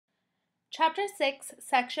Chapter 6,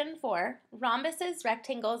 Section 4, Rhombuses,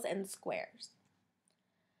 Rectangles, and Squares.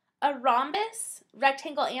 A rhombus,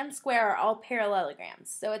 rectangle, and square are all parallelograms.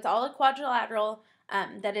 So it's all a quadrilateral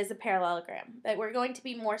that is a parallelogram. But we're going to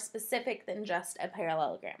be more specific than just a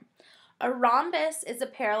parallelogram. A rhombus is a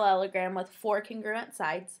parallelogram with 4 congruent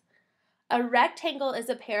sides. A rectangle is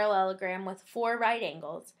a parallelogram with 4 right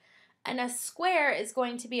angles. And a square is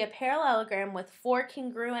going to be a parallelogram with 4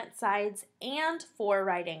 congruent sides and 4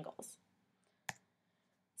 right angles.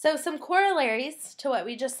 So some corollaries to what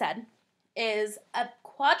we just said is a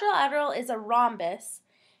quadrilateral is a rhombus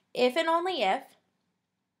if and only if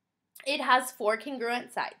it has 4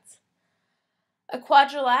 congruent sides. A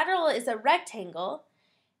quadrilateral is a rectangle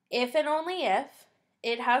if and only if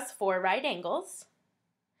it has 4 right angles.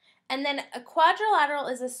 And then a quadrilateral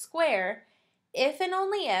is a square if and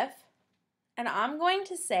only if, and I'm going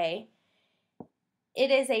to say, it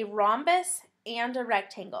is a rhombus and a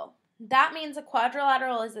rectangle. That means a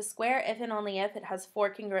quadrilateral is a square if and only if it has 4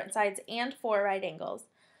 congruent sides and 4 right angles.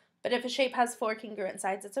 But if a shape has 4 congruent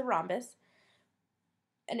sides, it's a rhombus.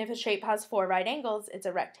 And if a shape has 4 right angles, it's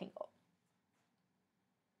a rectangle.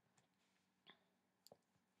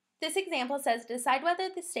 This example says, decide whether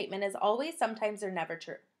the statement is always, sometimes, or never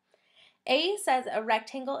true. A says a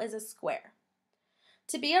rectangle is a square.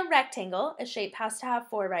 To be a rectangle, a shape has to have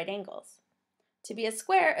 4 right angles. To be a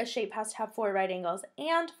square, a shape has to have 4 right angles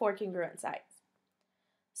and 4 congruent sides.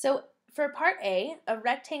 So for part A, a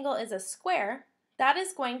rectangle is a square. That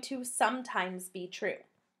is going to sometimes be true.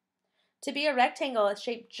 To be a rectangle, a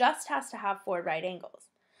shape just has to have 4 right angles.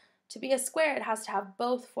 To be a square, it has to have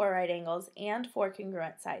both 4 right angles and 4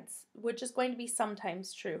 congruent sides, which is going to be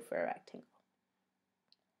sometimes true for a rectangle.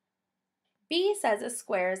 B says a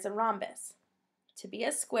square is a rhombus. To be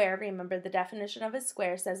a square, remember the definition of a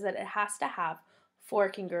square says that it has to have 4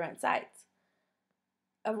 congruent sides.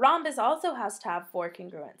 A rhombus also has to have 4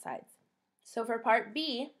 congruent sides. So for part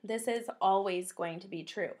B, this is always going to be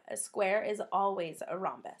true. A square is always a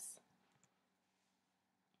rhombus.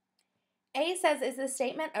 A says, is the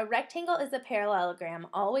statement a rectangle is a parallelogram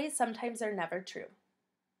always, sometimes, or never true?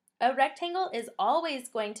 A rectangle is always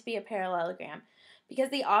going to be a parallelogram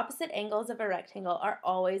because the opposite angles of a rectangle are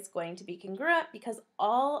always going to be congruent because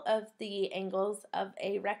all of the angles of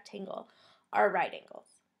a rectangle are right angles.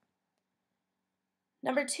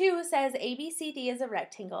 Number 2 says ABCD is a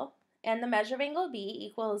rectangle and the measure of angle B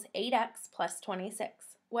equals 8x plus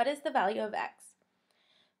 26. What is the value of x?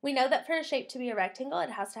 We know that for a shape to be a rectangle, it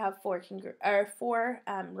has to have 4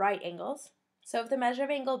 right angles. So if the measure of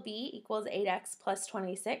angle B equals 8x plus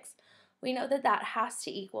 26, we know that that has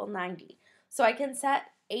to equal 90. So I can set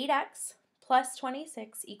 8x plus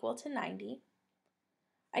 26 equal to 90.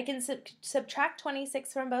 I can subtract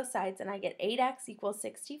 26 from both sides and I get 8x equals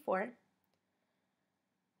 64.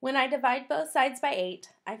 When I divide both sides by 8,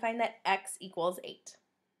 I find that x equals 8.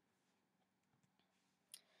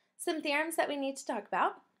 Some theorems that we need to talk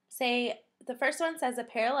about. Say the first one says a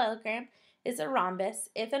parallelogram is a rhombus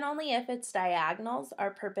if and only if its diagonals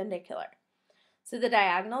are perpendicular. So the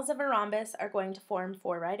diagonals of a rhombus are going to form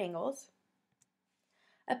 4 right angles.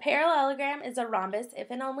 A parallelogram is a rhombus if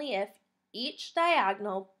and only if each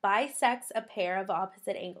diagonal bisects a pair of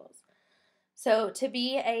opposite angles. So to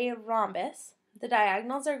be a rhombus, the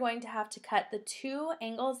diagonals are going to have to cut the 2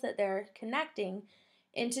 angles that they're connecting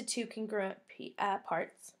into 2 congruent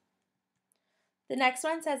parts. The next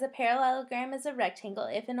one says a parallelogram is a rectangle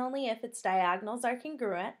if and only if its diagonals are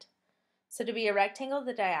congruent. So to be a rectangle,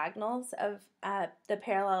 the diagonals of the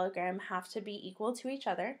parallelogram have to be equal to each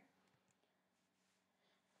other.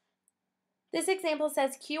 This example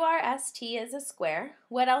says QRST is a square.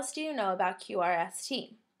 What else do you know about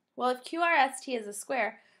QRST? Well, if QRST is a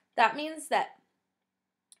square, that means that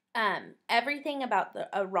everything about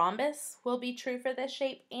a rhombus will be true for this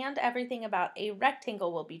shape and everything about a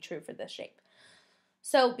rectangle will be true for this shape.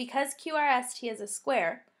 So because QRST is a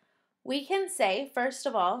square, we can say, first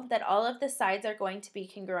of all, that all of the sides are going to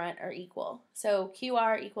be congruent or equal. So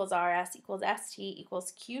QR equals RS equals ST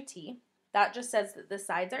equals QT. That just says that the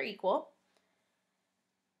sides are equal.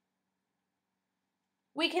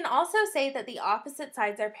 We can also say that the opposite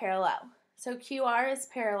sides are parallel. So QR is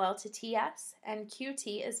parallel to TS and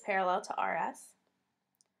QT is parallel to RS.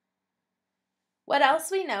 What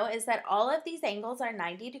else we know is that all of these angles are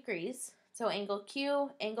 90 degrees. So angle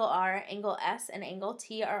Q, angle R, angle S, and angle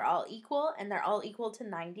T are all equal, and they're all equal to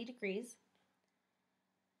 90 degrees.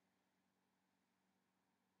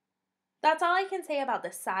 That's all I can say about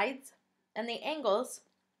the sides and the angles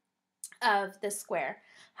of the square.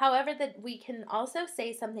 However, that we can also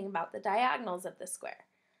say something about the diagonals of the square.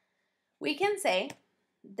 We can say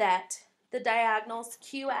that the diagonals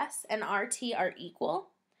QS and RT are equal.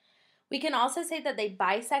 We can also say that they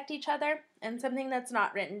bisect each other, and something that's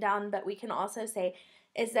not written down, but we can also say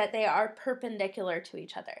is that they are perpendicular to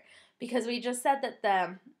each other, because we just said that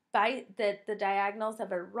the diagonals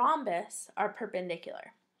of a rhombus are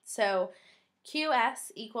perpendicular. So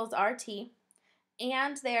QS equals RT,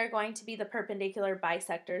 and they are going to be the perpendicular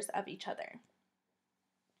bisectors of each other.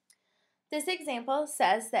 This example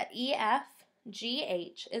says that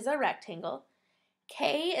EFGH is a rectangle,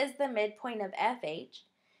 K is the midpoint of FH.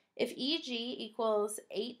 If EG equals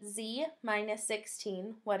 8Z minus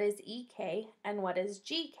 16, what is EK and what is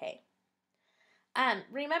GK?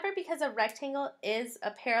 Remember, because a rectangle is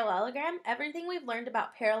a parallelogram, everything we've learned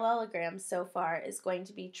about parallelograms so far is going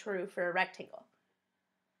to be true for a rectangle.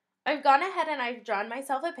 I've gone ahead and I've drawn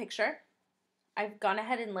myself a picture. I've gone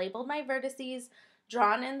ahead and labeled my vertices,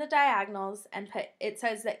 drawn in the diagonals, and it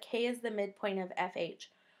says that K is the midpoint of FH.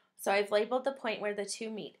 So I've labeled the point where the two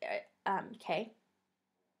meet, K.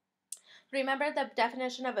 Remember, the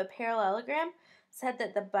definition of a parallelogram said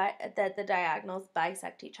that the diagonals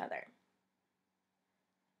bisect each other.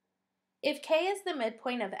 If K is the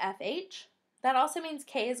midpoint of FH, that also means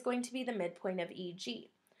K is going to be the midpoint of EG.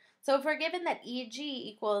 So if we're given that EG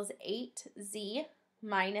equals 8Z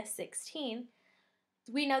minus 16,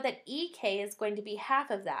 we know that EK is going to be half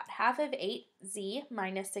of that. Half of 8Z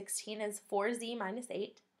minus 16 is 4Z minus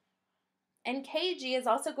 8. And KG is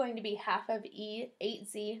also going to be half of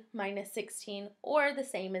 8Z minus 16, or the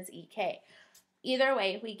same as EK. Either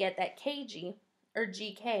way, we get that KG, or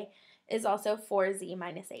GK, is also 4Z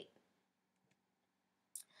minus 8.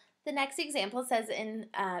 The next example says in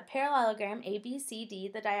parallelogram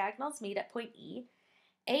ABCD, the diagonals meet at point E.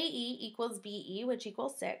 AE equals BE, which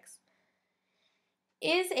equals 6.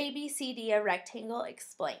 Is ABCD a rectangle?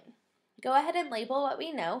 Explain. Go ahead and label what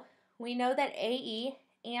we know. We know that AE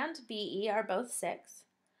and BE are both 6.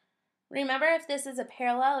 Remember, if this is a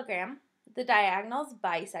parallelogram, the diagonals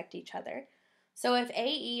bisect each other. So if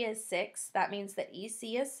AE is 6, that means that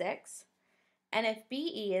EC is 6. And if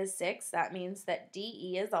BE is 6, that means that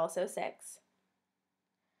DE is also 6.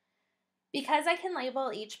 Because I can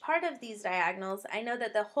label each part of these diagonals, I know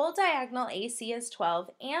that the whole diagonal AC is 12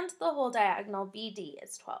 and the whole diagonal BD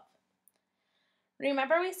is 12.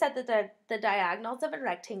 Remember, we said that the diagonals of a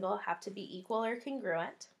rectangle have to be equal or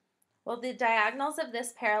congruent. Well, the diagonals of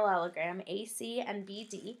this parallelogram, AC and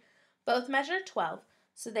BD, both measure 12,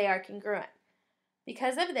 so they are congruent.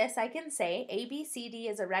 Because of this, I can say ABCD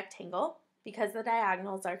is a rectangle because the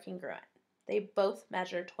diagonals are congruent. They both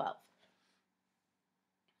measure 12.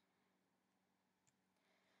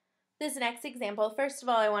 This next example, first of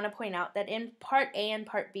all, I want to point out that in part A and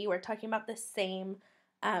part B, we're talking about the same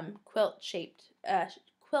quilt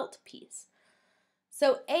piece.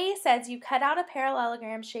 So A says you cut out a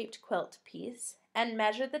parallelogram shaped quilt piece and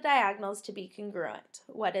measure the diagonals to be congruent.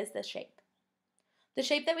 What is the shape? The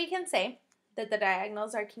shape that we can say that the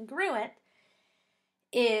diagonals are congruent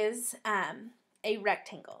is a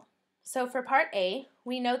rectangle. So for part A,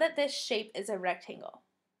 we know that this shape is a rectangle.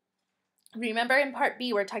 Remember, in part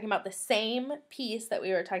B, we're talking about the same piece that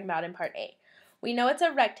we were talking about in part A. We know it's a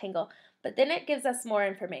rectangle, but then it gives us more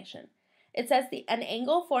information. It says an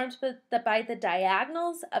angle formed by the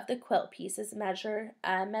diagonals of the quilt pieces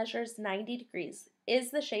measures 90 degrees.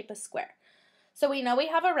 Is the shape a square? So we know we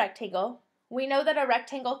have a rectangle. We know that a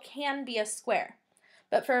rectangle can be a square.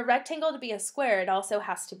 But for a rectangle to be a square, it also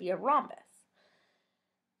has to be a rhombus.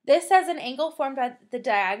 This says an angle formed by the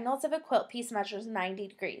diagonals of a quilt piece measures 90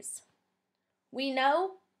 degrees. We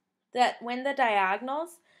know that when the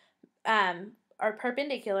diagonals are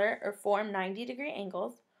perpendicular or form 90-degree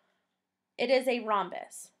angles, it is a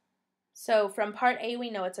rhombus. So from part A, we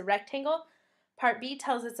know it's a rectangle. Part B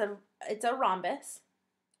tells us it's a rhombus.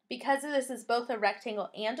 Because this is both a rectangle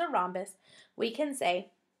and a rhombus, we can say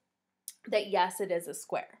that yes, it is a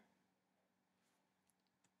square.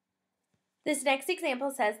 This next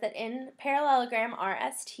example says that in parallelogram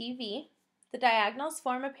RSTV, the diagonals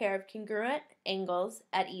form a pair of congruent angles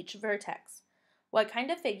at each vertex. What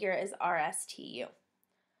kind of figure is RSTU?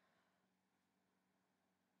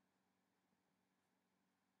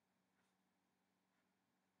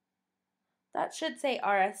 That should say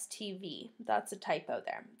RSTV. That's a typo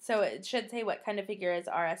there. So it should say what kind of figure is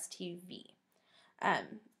RSTV.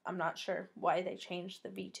 I'm not sure why they changed the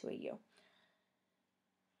V to a U.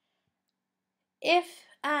 If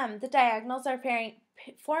the diagonals are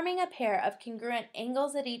forming a pair of congruent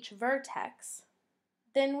angles at each vertex,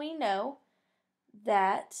 then we know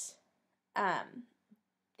that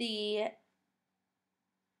the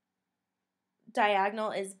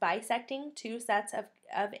diagonal is bisecting two sets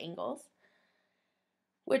of angles,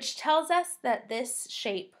 which tells us that this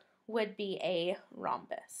shape would be a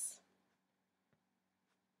rhombus.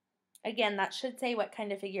 Again, that should say what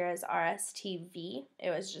kind of figure is RSTV. It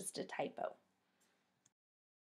was just a typo.